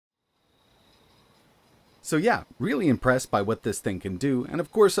So yeah, really impressed by what this thing can do. And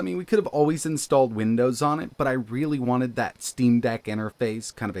of course, I mean, we could have always installed Windows on it, but I really wanted that Steam Deck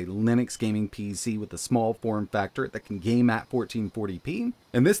interface, kind of a Linux gaming PC with a small form factor that can game at 1440p.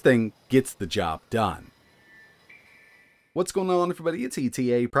 And this thing gets the job done. What's going on, everybody? It's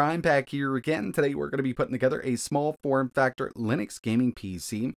ETAPRIME back here again. Today we're going to be putting together a small form factor Linux gaming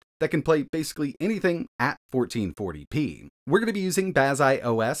PC that can play basically anything at 1440p. We're going to be using Bazzite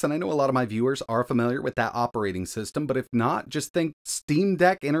OS, and I know a lot of my viewers are familiar with that operating system, but if not, just think Steam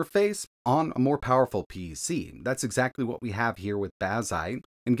Deck interface on a more powerful PC. That's exactly what we have here with Bazzite,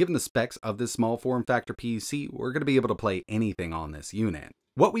 and given the specs of this small form factor PC, we're going to be able to play anything on this unit.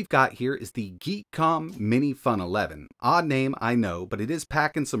 What we've got here is the Geekcom Mini Fun 11. Odd name, I know, but it is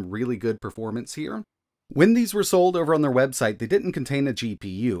packing some really good performance here. When these were sold over on their website, they didn't contain a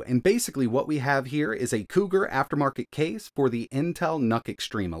GPU, and basically what we have here is a Cougar aftermarket case for the Intel NUC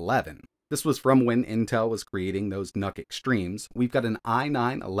Extreme 11. This was from when Intel was creating those NUC Extremes. We've got an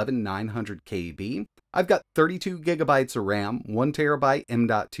i9 11900KB. I've got 32 gigabytes of RAM, 1 terabyte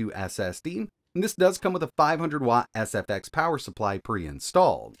M.2 SSD, and this does come with a 500 watt SFX power supply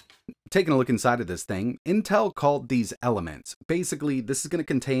pre-installed. Taking a look inside of this thing, Intel called these elements. Basically, this is going to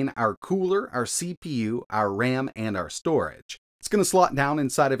contain our cooler, our CPU, our RAM, and our storage. It's going to slot down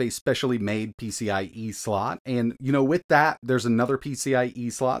inside of a specially made PCIe slot, and with that, there's another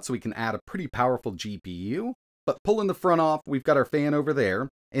PCIe slot, so we can add a pretty powerful GPU. But pulling the front off, we've got our fan over there.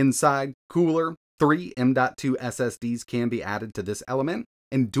 Inside, cooler, 3 M.2 SSDs can be added to this element,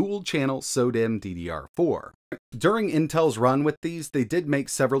 and dual-channel SODIMM DDR4. During Intel's run with these, they did make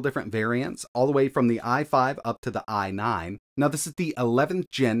several different variants, all the way from the i5 up to the i9. Now this is the 11th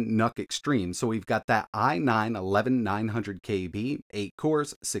gen NUC Extreme, so we've got that i9 11900KB, 8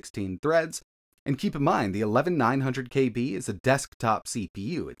 cores, 16 threads. And keep in mind, the 11900KB is a desktop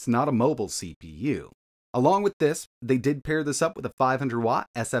CPU, it's not a mobile CPU. Along with this, they did pair this up with a 500 watt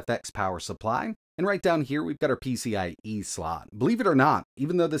SFX power supply. And right down here, we've got our PCIe slot. Believe it or not,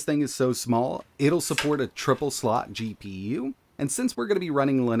 even though this thing is so small, it'll support a triple slot GPU. And since we're going to be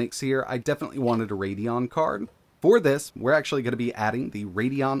running Linux here, I definitely wanted a Radeon card. For this, we're actually going to be adding the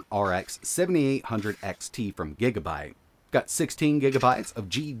Radeon RX 7800 XT from Gigabyte. Got 16 gigabytes of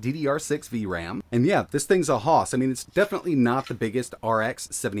GDDR6 VRAM. And yeah, this thing's a hoss. I mean, it's definitely not the biggest RX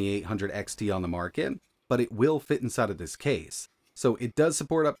 7800 XT on the market, but it will fit inside of this case. So it does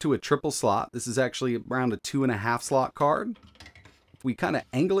support up to a triple slot. This is actually around a 2.5 slot card. If we kind of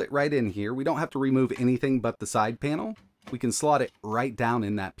angle it right in here, we don't have to remove anything but the side panel. We can slot it right down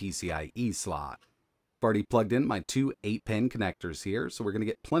in that PCIe slot. I've already plugged in my two 8-pin connectors here, so we're going to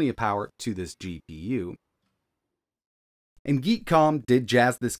get plenty of power to this GPU. And Geekcom did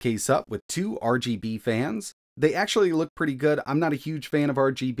jazz this case up with two RGB fans. They actually look pretty good. I'm not a huge fan of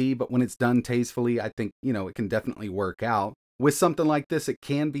RGB, but when it's done tastefully, I think, it can definitely work out. With something like this, it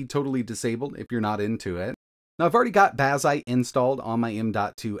can be totally disabled if you're not into it. Now, I've already got Bazzite installed on my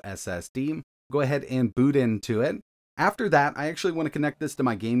M.2 SSD. Go ahead and boot into it. After that, I actually want to connect this to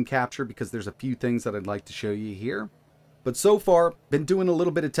my game capture because there's a few things that I'd like to show you here. But so far, been doing a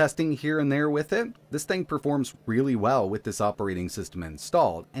little bit of testing here and there with it. This thing performs really well with this operating system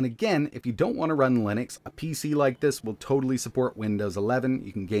installed. And again, if you don't want to run Linux, a PC like this will totally support Windows 11.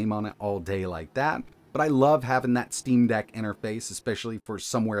 You can game on it all day like that. But I love having that Steam Deck interface, especially for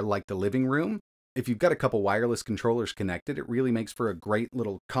somewhere like the living room. If you've got a couple wireless controllers connected, it really makes for a great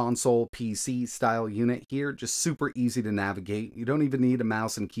little console PC style unit here. Just super easy to navigate. You don't even need a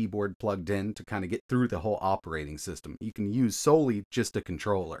mouse and keyboard plugged in to kind of get through the whole operating system. You can use solely just a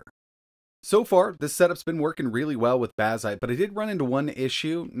controller. So far, this setup's been working really well with Bazzite, but I did run into one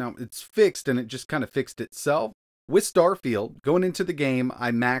issue. Now, it's fixed and it just kind of fixed itself. With Starfield, going into the game,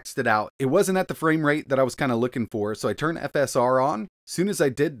 I maxed it out. It wasn't at the frame rate that I was kind of looking for, so I turned FSR on. As soon as I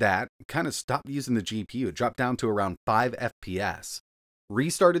did that, it kind of stopped using the GPU. It dropped down to around 5 FPS.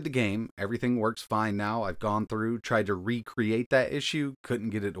 Restarted the game. Everything works fine now. I've gone through, tried to recreate that issue,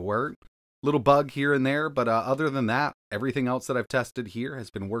 couldn't get it to work. Little bug here and there, but other than that, everything else that I've tested here has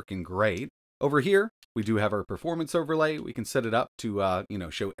been working great. Over here, we do have our performance overlay. We can set it up to,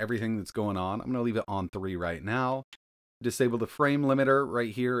 show everything that's going on. I'm going to leave it on 3 right now. Disable the frame limiter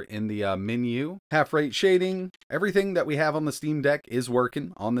right here in the menu. Half rate shading. Everything that we have on the Steam Deck is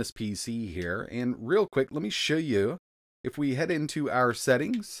working on this PC here. And real quick, let me show you. If we head into our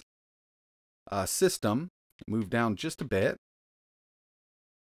settings, system, move down just a bit.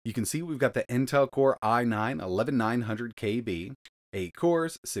 You can see we've got the Intel Core i9 11900KB. 8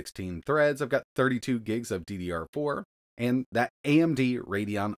 cores, 16 threads. I've got 32 gigs of DDR4 and that AMD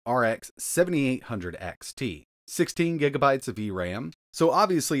Radeon RX 7800 XT. 16 gigabytes of VRAM, So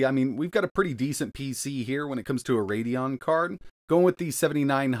obviously, I mean, we've got a pretty decent PC here when it comes to a Radeon card. Going with the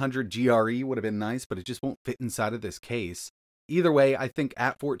 7900 GRE would have been nice, but it just won't fit inside of this case. Either way, I think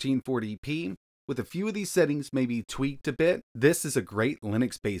at 1440p, with a few of these settings maybe tweaked a bit, this is a great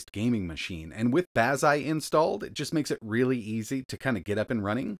Linux-based gaming machine. And with Bazzite installed, it just makes it really easy to kind of get up and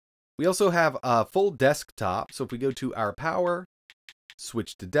running. We also have a full desktop. So if we go to our power,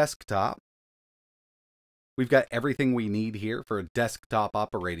 switch to desktop, we've got everything we need here for a desktop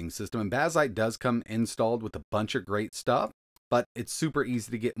operating system. And Bazzite does come installed with a bunch of great stuff, but it's super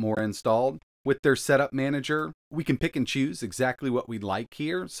easy to get more installed. With their setup manager, we can pick and choose exactly what we'd like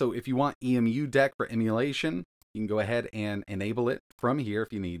here. So if you want EMUDEC for emulation, you can go ahead and enable it from here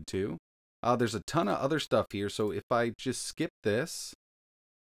if you need to. There's a ton of other stuff here. So if I just skip this,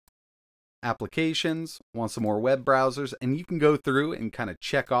 applications, want some more web browsers, and you can go through and kind of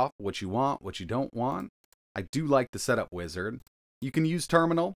check off what you want, what you don't want. I do like the setup wizard. You can use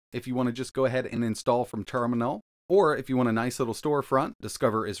terminal if you want to just go ahead and install from terminal. Or if you want a nice little storefront,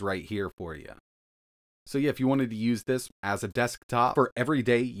 Discover is right here for you. So yeah, if you wanted to use this as a desktop for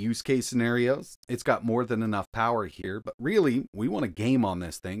everyday use case scenarios, it's got more than enough power here. But really, we want to game on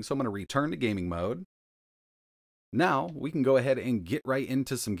this thing, so I'm going to return to gaming mode. Now, we can go ahead and get right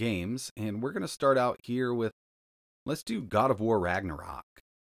into some games, and we're going to start out here with, let's do God of War Ragnarok.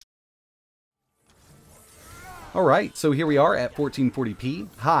 Alright, so here we are at 1440p,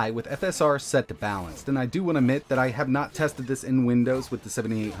 high with FSR set to balanced, and I do want to admit that I have not tested this in Windows with the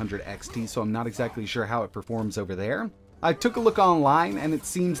 7800 XT, so I'm not exactly sure how it performs over there. I took a look online, and it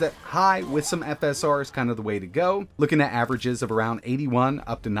seems that high with some FSR is kind of the way to go, looking at averages of around 81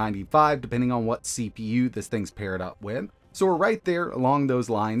 up to 95, depending on what CPU this thing's paired up with. So we're right there along those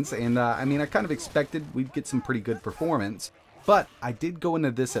lines, and I mean, I kind of expected we'd get some pretty good performance, but I did go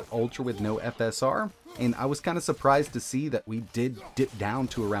into this at Ultra with no FSR, and I was kind of surprised to see that we did dip down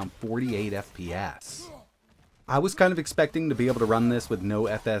to around 48 FPS. I was kind of expecting to be able to run this with no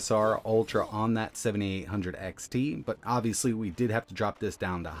FSR Ultra on that 7800 XT, but obviously we did have to drop this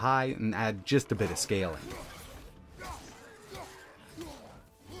down to high and add just a bit of scaling.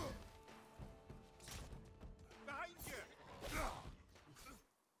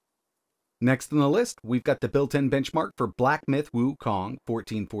 Next on the list, we've got the built-in benchmark for Black Myth Wukong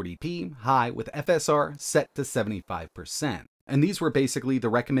 1440p, high with FSR set to 75%. And these were basically the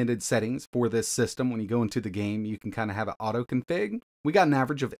recommended settings for this system. When you go into the game, you can kind of have it auto-config. We got an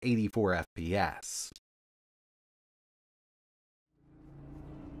average of 84 FPS.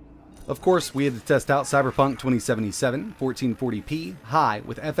 Of course, we had to test out Cyberpunk 2077, 1440p, high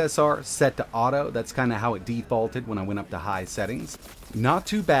with FSR set to auto. That's kind of how it defaulted when I went up to high settings. Not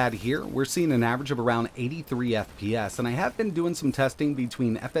too bad here. We're seeing an average of around 83 FPS, and I have been doing some testing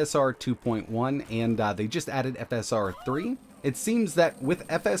between FSR 2.1 and they just added FSR 3. It seems that with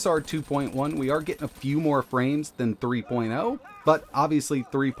FSR 2.1, we are getting a few more frames than 3.0, but obviously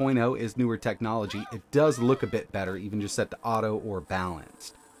 3.0 is newer technology. It does look a bit better, even just set to auto or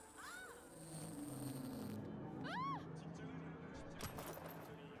balanced.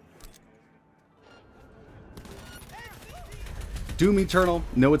 Doom Eternal,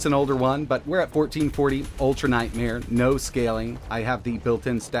 know it's an older one, but we're at 1440, Ultra Nightmare, no scaling. I have the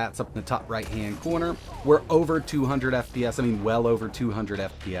built-in stats up in the top right-hand corner. We're over 200 FPS, I mean well over 200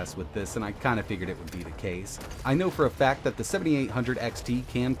 FPS with this, and I kind of figured it would be the case. I know for a fact that the 7800 XT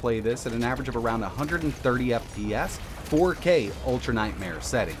can play this at an average of around 130 FPS, 4K Ultra Nightmare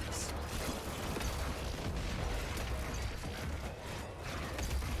settings.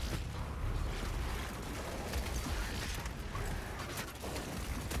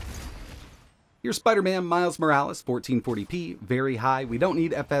 Here's Spider-Man Miles Morales, 1440p, very high. We don't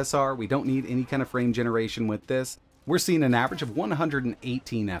need FSR, we don't need any kind of frame generation with this. We're seeing an average of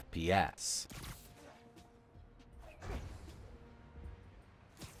 118 FPS.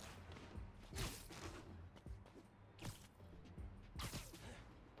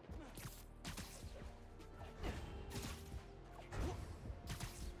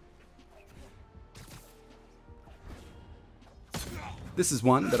 This is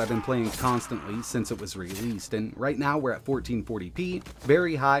one that I've been playing constantly since it was released, and right now we're at 1440p,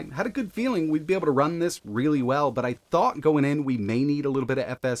 very high. Had a good feeling we'd be able to run this really well, but I thought going in we may need a little bit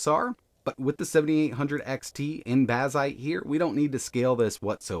of FSR, but with the 7800 XT in Bazzite here, we don't need to scale this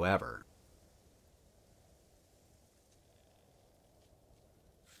whatsoever.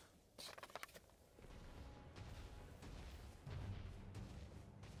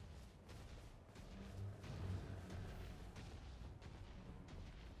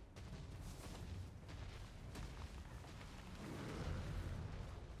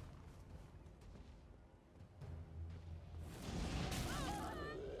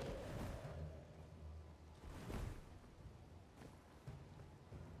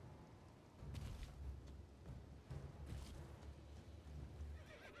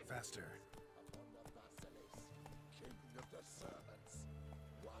 faster. Upon the Basilisk, king of the servants.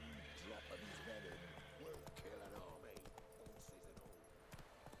 One drop of his venom will kill an army. Horses and all.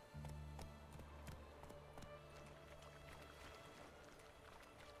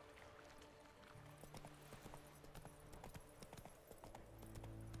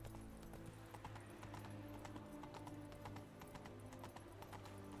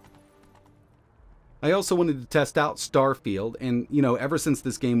 I also wanted to test out Starfield, and ever since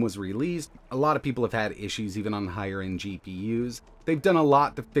this game was released, a lot of people have had issues even on higher end GPUs. They've done a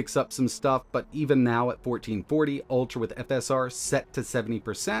lot to fix up some stuff, but even now at 1440 Ultra with FSR set to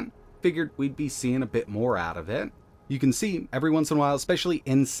 70%, figured we'd be seeing a bit more out of it. You can see every once in a while, especially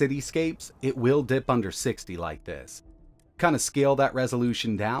in cityscapes, it will dip under 60 like this. Kind of scale that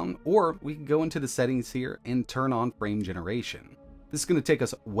resolution down, or we can go into the settings here and turn on frame generation. This is going to take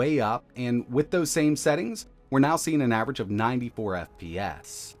us way up, and with those same settings, we're now seeing an average of 94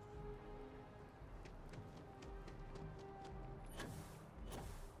 FPS.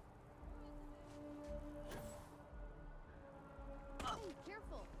 Oh,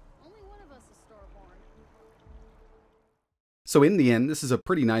 careful. Only one of us is starborn. So in the end, this is a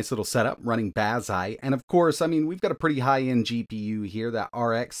pretty nice little setup running Bazzite, and of course, we've got a pretty high-end GPU here. That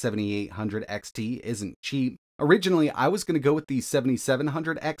RX 7800 XT isn't cheap. Originally, I was going to go with the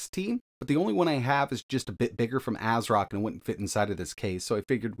 7700 XT, but the only one I have is just a bit bigger from ASRock and it wouldn't fit inside of this case, so I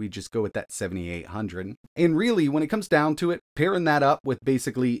figured we'd just go with that 7800. And really, when it comes down to it, pairing that up with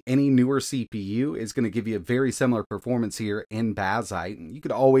basically any newer CPU is going to give you a very similar performance here in Bazzite. You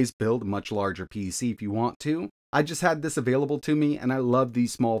could always build a much larger PC if you want to. I just had this available to me, and I love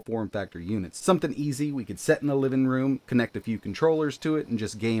these small form factor units. Something easy we could set in the living room, connect a few controllers to it, and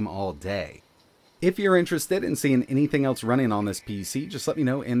just game all day. If you're interested in seeing anything else running on this PC, just let me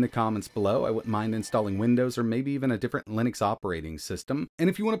know in the comments below. I wouldn't mind installing Windows or maybe even a different Linux operating system. And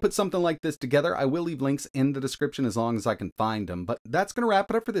if you want to put something like this together, I will leave links in the description as long as I can find them. But that's going to wrap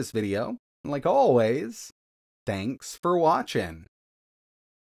it up for this video. And like always, thanks for watching.